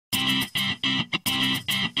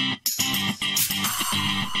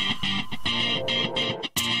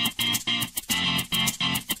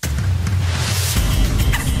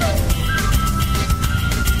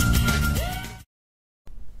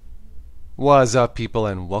What's up, people,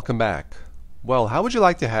 and welcome back. Well, how would you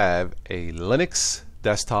like to have a Linux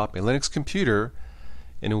desktop, a Linux computer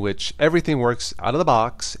in which everything works out of the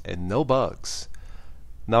box and no bugs?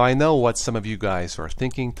 Now, I know what some of you guys are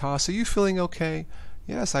thinking. Toss, are you feeling okay?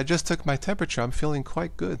 Yes, I just took my temperature. I'm feeling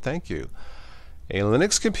quite good, thank you. A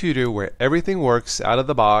Linux computer where everything works out of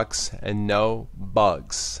the box and no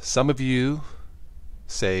bugs. Some of you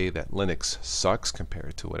say that Linux sucks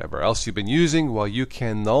compared to whatever else you've been using. Well, you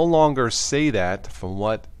can no longer say that from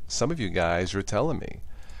what some of you guys are telling me.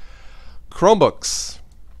 Chromebooks,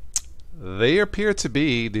 they appear to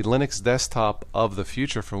be the Linux desktop of the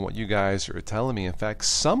future from what you guys are telling me. In fact,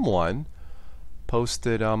 someone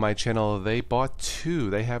posted on my channel they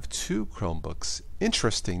have two Chromebooks.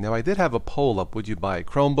 Interesting. Now, I did have a poll up, would you buy a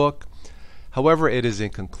Chromebook? However, it is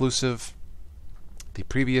inconclusive. The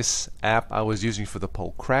previous app I was using for the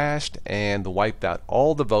poll crashed and wiped out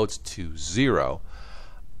all the votes to 0.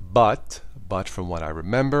 But from what I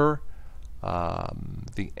remember,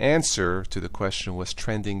 the answer to the question was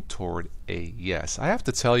trending toward a yes. I have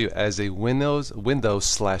to tell you, as a Windows/Linux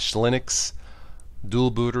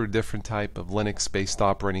dual booter, different type of Linux-based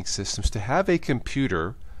operating systems, to have a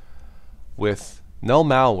computer with no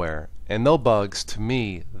malware and no bugs, to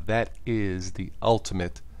me, that is the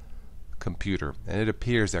ultimate computer. And it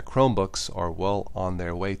appears that Chromebooks are well on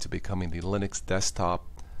their way to becoming the Linux desktop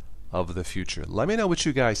of the future. Let me know what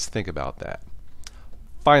you guys think about that.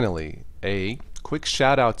 Finally, a quick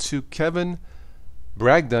shout out to Kevin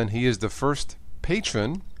Bragdon. He is the first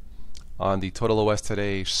patron on the Total OS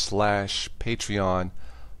Today /Patreon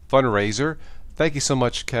fundraiser. Thank you so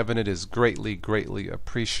much, Kevin. It is greatly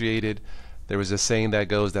appreciated. There is a saying that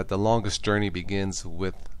goes that the longest journey begins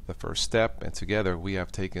with the first step, and together we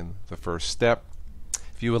have taken the first step.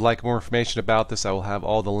 If you would like more information about this, I will have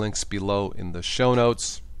all the links below in the show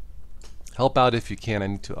notes. Help out if you can. I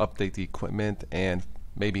need to update the equipment and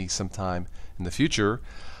maybe sometime in the future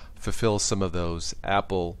fulfill some of those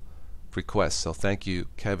Apple requests. So thank you,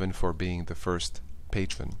 Kevin, for being the first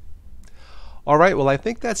patron. Alright, well, I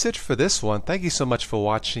think that's it for this one. Thank you so much for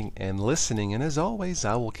watching and listening, and as always,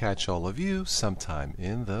 I will catch all of you sometime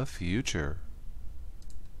in the future.